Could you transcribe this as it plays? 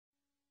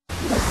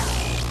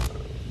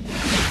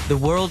The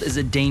world is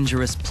a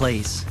dangerous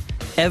place.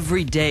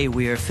 Every day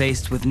we are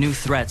faced with new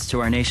threats to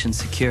our nation's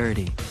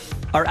security.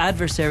 Our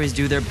adversaries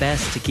do their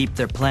best to keep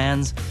their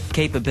plans,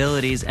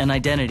 capabilities, and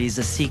identities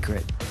a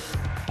secret.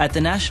 At the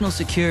National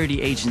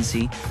Security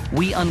Agency,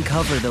 we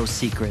uncover those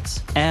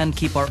secrets and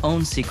keep our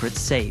own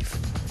secrets safe.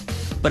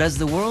 But as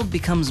the world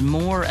becomes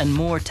more and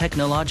more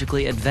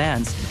technologically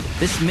advanced,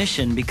 this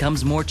mission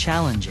becomes more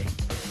challenging.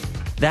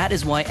 That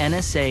is why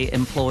NSA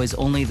employs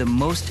only the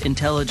most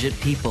intelligent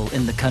people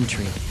in the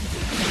country.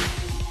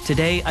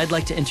 Today, I'd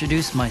like to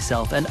introduce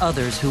myself and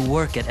others who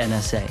work at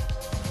NSA.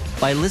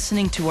 By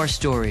listening to our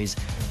stories,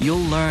 you'll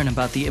learn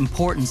about the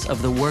importance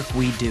of the work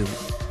we do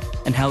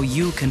and how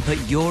you can put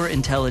your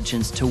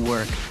intelligence to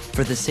work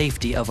for the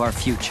safety of our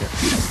future.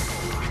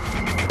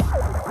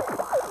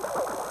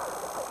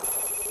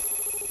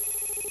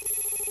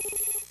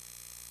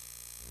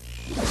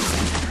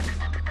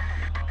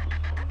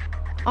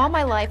 All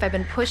my life, I've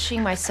been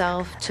pushing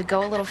myself to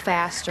go a little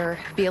faster,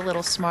 be a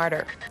little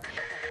smarter.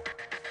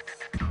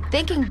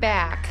 Thinking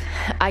back,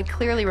 I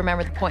clearly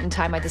remember the point in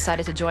time I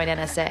decided to join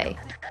NSA.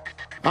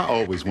 I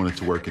always wanted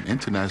to work in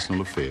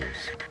international affairs.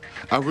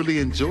 I really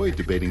enjoyed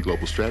debating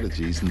global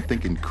strategies and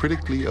thinking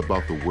critically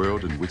about the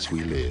world in which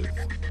we live.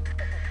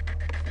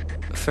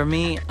 For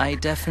me, I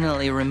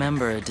definitely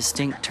remember a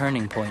distinct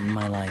turning point in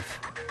my life.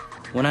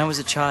 When I was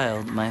a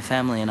child, my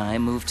family and I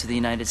moved to the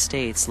United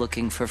States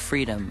looking for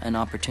freedom and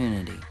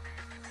opportunity.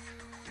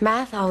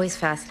 Math always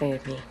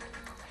fascinated me.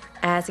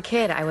 As a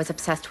kid, I was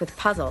obsessed with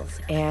puzzles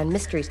and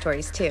mystery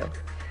stories too.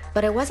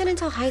 But it wasn't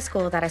until high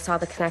school that I saw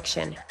the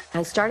connection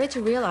and started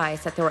to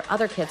realize that there were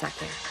other kids out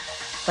there,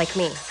 like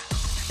me.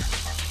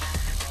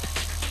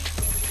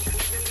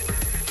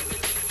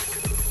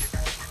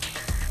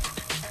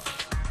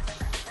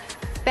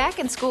 Back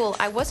in school,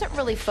 I wasn't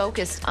really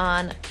focused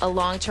on a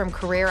long-term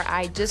career.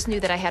 I just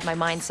knew that I had my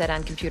mind set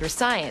on computer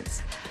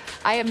science.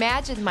 I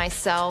imagined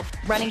myself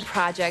running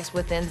projects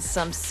within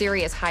some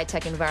serious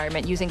high-tech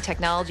environment using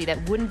technology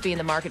that wouldn't be in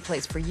the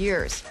marketplace for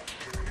years.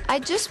 I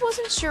just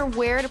wasn't sure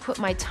where to put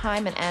my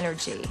time and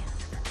energy.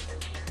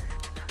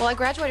 Well, I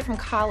graduated from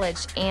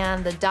college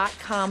and the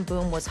dot-com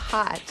boom was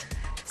hot,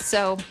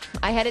 so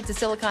I headed to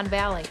Silicon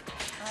Valley.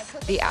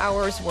 The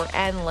hours were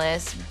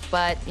endless,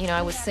 but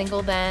I was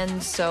single then,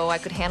 so I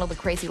could handle the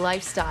crazy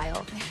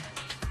lifestyle.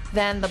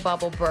 Then the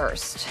bubble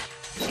burst.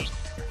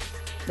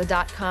 The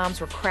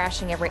dot-coms were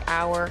crashing every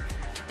hour,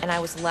 and I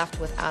was left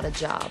without a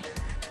job.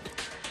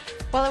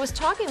 While I was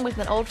talking with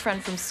an old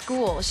friend from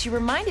school, she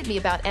reminded me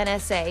about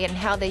NSA and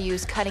how they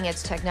use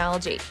cutting-edge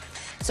technology.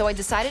 So I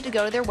decided to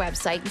go to their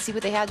website and see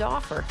what they had to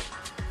offer.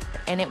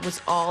 And it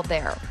was all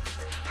there.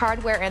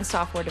 Hardware and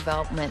software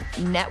development,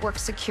 network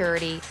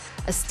security,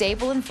 a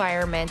stable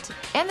environment,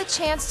 and the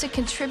chance to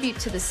contribute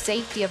to the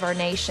safety of our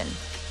nation.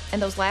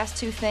 And those last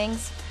two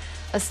things,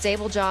 a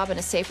stable job and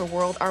a safer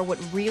world, are what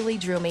really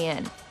drew me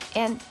in.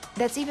 And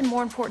that's even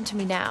more important to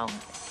me now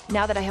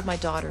that I have my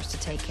daughters to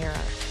take care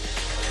of.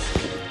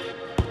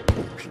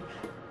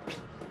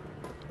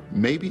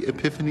 Maybe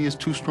epiphany is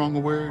too strong a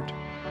word,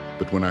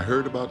 but when I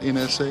heard about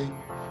NSA,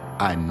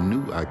 I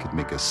knew I could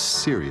make a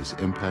serious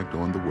impact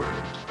on the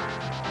world.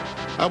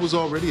 I was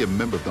already a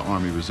member of the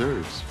Army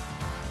Reserves,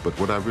 but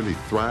what I really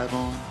thrive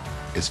on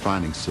is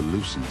finding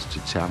solutions to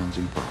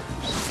challenging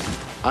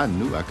problems. I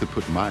knew I could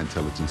put my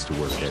intelligence to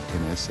work at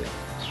NSA.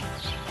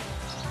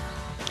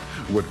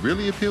 What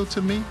really appealed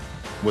to me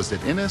was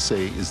that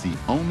NSA is the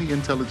only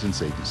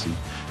intelligence agency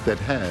that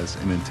has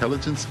an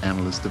intelligence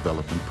analyst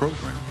development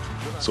program.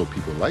 So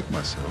people like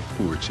myself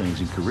who are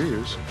changing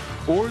careers,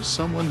 or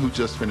someone who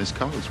just finished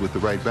college with the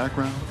right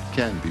background,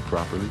 can be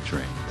properly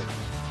trained.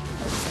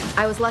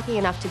 I was lucky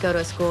enough to go to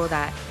a school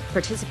that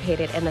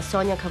participated in the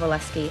Sonia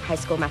Kovalevsky High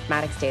School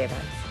Mathematics Day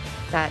events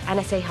that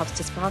NSA helps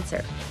to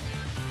sponsor.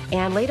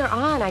 And later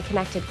on, I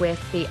connected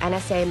with the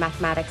NSA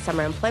Mathematics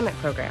Summer Employment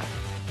Program.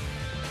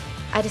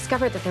 I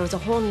discovered that there was a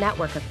whole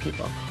network of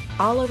people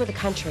all over the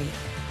country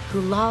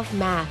who love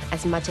math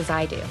as much as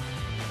I do.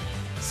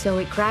 So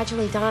it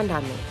gradually dawned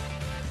on me.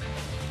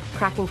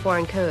 Cracking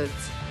foreign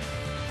codes.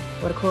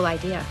 What a cool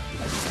idea.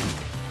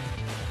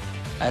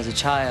 As a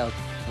child,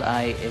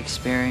 I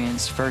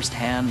experienced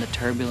firsthand the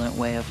turbulent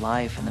way of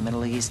life in the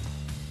Middle East,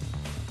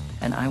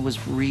 and I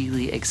was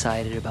really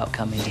excited about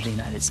coming to the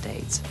United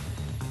States.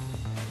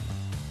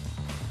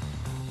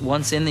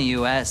 Once in the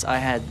US, I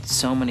had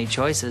so many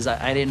choices,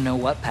 I didn't know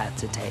what path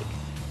to take.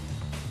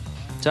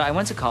 So I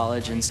went to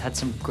college and had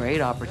some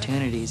great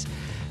opportunities,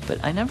 but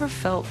I never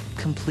felt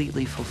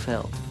completely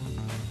fulfilled.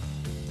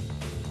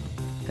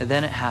 And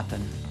then it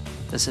happened,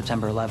 the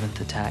September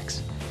 11th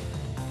attacks.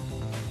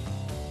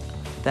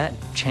 That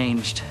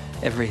changed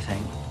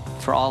everything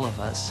for all of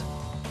us.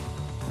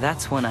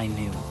 That's when I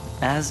knew,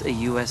 as a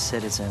US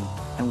citizen,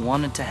 I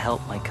wanted to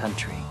help my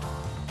country.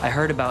 I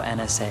heard about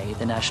NSA,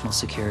 the National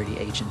Security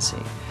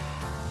Agency.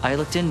 I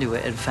looked into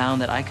it and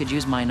found that I could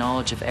use my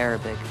knowledge of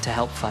Arabic to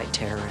help fight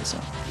terrorism.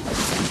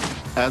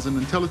 As an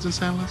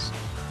intelligence analyst,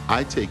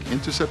 I take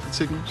intercepted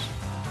signals,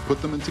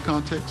 put them into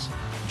context,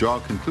 draw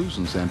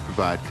conclusions, and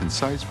provide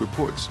concise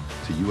reports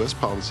to U.S.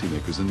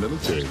 policymakers and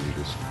military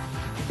leaders.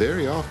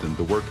 Very often,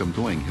 the work I'm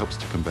doing helps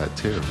to combat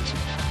terrorism.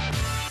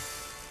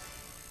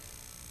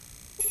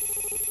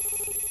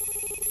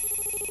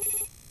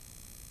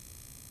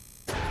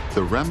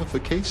 The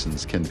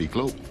ramifications can be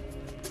global.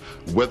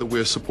 Whether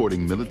we're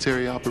supporting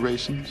military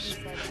operations,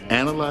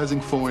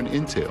 analyzing foreign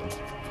intel,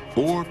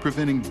 or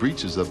preventing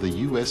breaches of the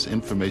U.S.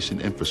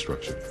 information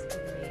infrastructure,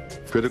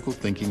 critical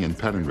thinking and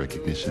pattern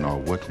recognition are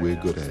what we're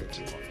good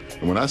at.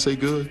 And when I say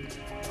good,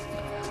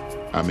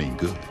 I mean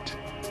good.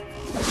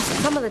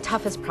 Some of the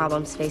toughest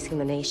problems facing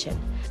the nation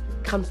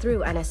come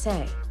through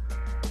NSA.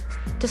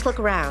 Just look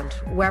around.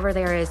 Wherever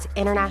there is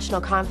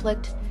international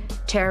conflict,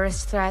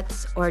 terrorist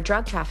threats, or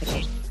drug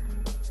trafficking,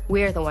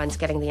 we're the ones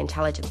getting the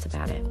intelligence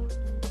about it.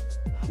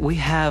 We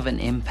have an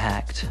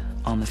impact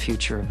on the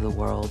future of the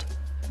world.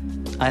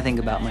 I think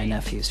about my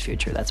nephew's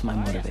future. That's my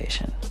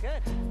motivation.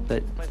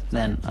 But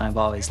then I've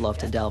always loved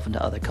to delve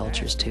into other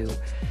cultures too.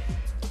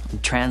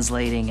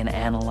 Translating and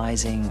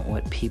analyzing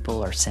what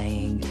people are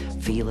saying,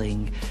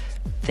 feeling,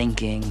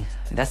 thinking.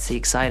 That's the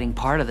exciting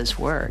part of this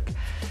work.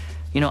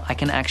 You know, I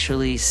can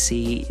actually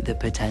see the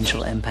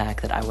potential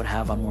impact that I would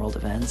have on world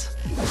events.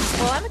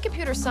 Well, I'm a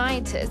computer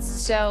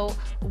scientist, so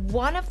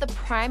one of the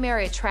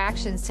primary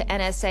attractions to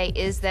NSA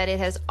is that it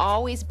has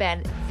always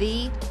been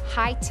the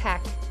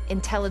high-tech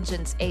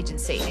intelligence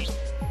agency.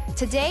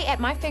 Today, at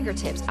my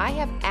fingertips, I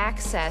have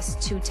access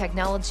to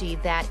technology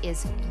that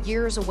is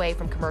years away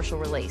from commercial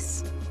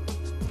release.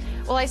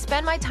 Well, I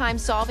spend my time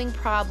solving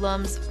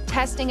problems,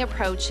 testing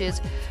approaches,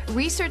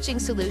 researching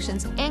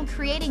solutions, and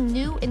creating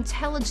new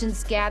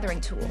intelligence gathering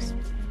tools.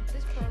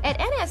 At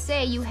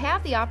NSA, you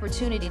have the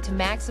opportunity to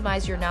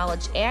maximize your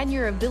knowledge and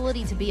your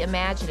ability to be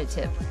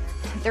imaginative.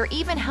 They're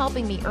even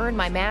helping me earn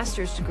my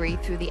master's degree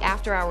through the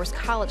after-hours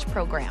college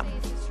program.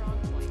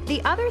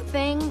 The other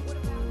thing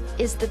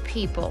is the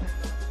people.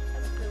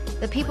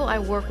 The people I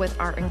work with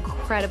are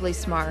incredibly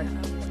smart.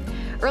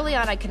 Early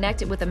on, I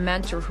connected with a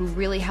mentor who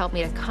really helped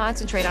me to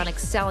concentrate on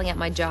excelling at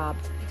my job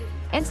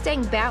and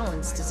staying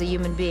balanced as a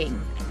human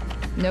being.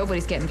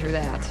 Nobody's getting through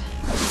that.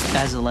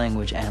 As a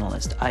language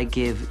analyst, I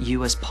give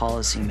U.S.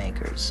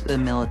 policymakers, the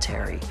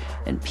military,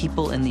 and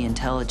people in the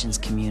intelligence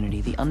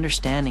community the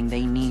understanding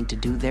they need to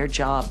do their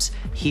jobs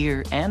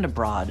here and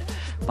abroad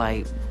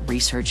by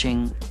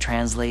researching,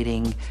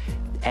 translating,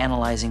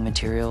 analyzing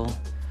material.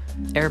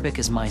 Arabic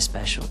is my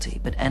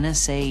specialty, but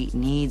NSA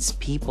needs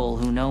people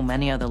who know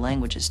many other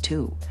languages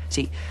too.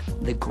 See,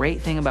 the great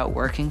thing about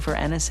working for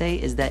NSA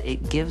is that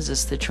it gives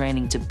us the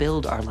training to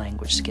build our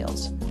language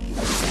skills.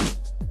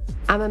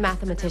 I'm a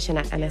mathematician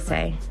at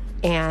NSA,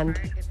 and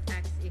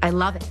I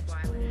love it.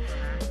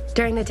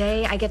 During the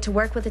day, I get to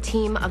work with a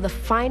team of the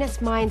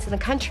finest minds in the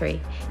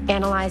country,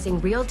 analyzing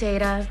real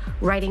data,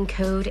 writing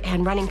code,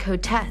 and running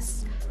code tests.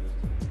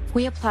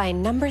 We apply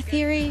number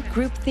theory,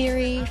 group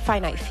theory,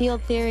 finite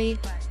field theory,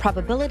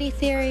 probability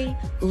theory,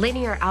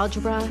 linear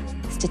algebra,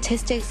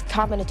 statistics,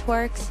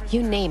 combinatorics,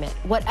 you name it.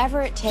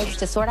 Whatever it takes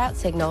to sort out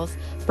signals,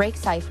 break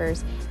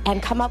ciphers,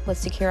 and come up with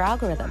secure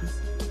algorithms.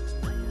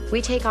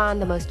 We take on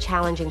the most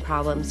challenging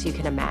problems you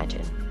can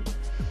imagine.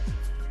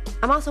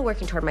 I'm also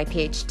working toward my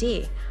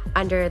PhD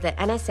under the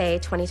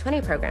NSA 2020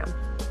 program.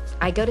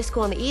 I go to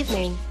school in the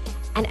evening,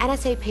 and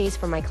NSA pays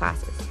for my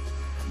classes.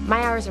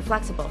 My hours are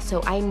flexible,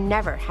 so I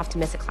never have to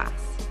miss a class.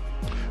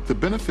 The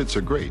benefits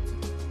are great,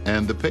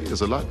 and the pay is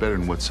a lot better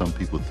than what some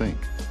people think.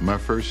 My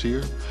first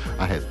year,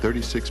 I had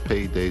 36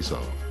 paid days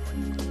off.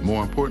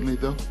 More importantly,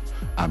 though,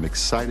 I'm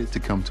excited to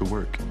come to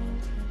work.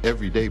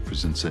 Every day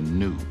presents a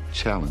new,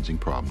 challenging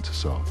problem to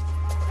solve.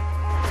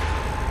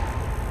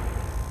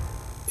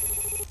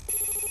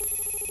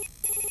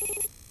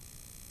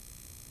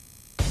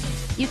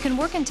 You can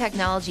work in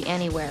technology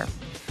anywhere,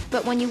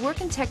 but when you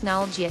work in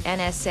technology at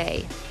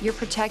NSA, you're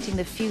protecting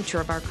the future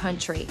of our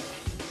country.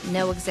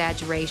 No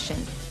exaggeration.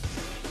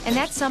 And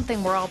that's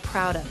something we're all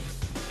proud of.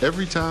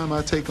 Every time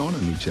I take on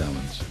a new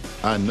challenge,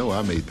 I know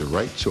I made the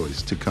right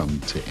choice to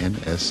come to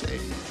NSA.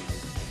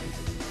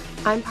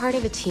 I'm part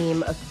of a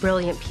team of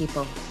brilliant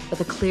people with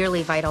a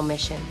clearly vital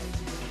mission.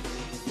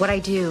 What I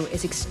do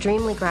is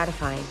extremely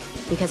gratifying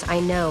because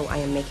I know I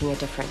am making a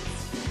difference.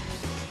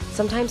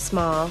 Sometimes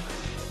small,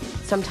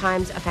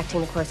 sometimes affecting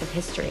the course of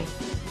history.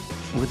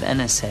 With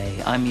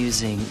NSA, I'm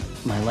using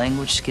my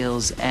language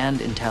skills and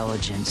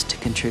intelligence to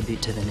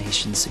contribute to the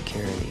nation's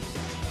security.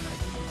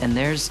 And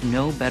there's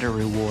no better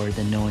reward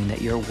than knowing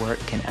that your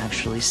work can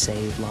actually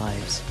save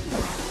lives.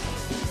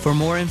 For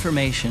more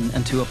information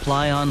and to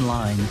apply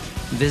online,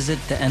 visit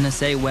the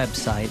NSA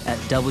website at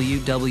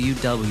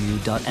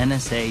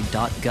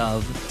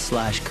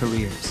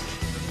www.nsa.gov/careers.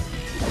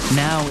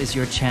 Now is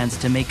your chance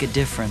to make a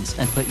difference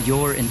and put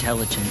your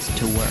intelligence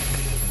to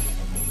work.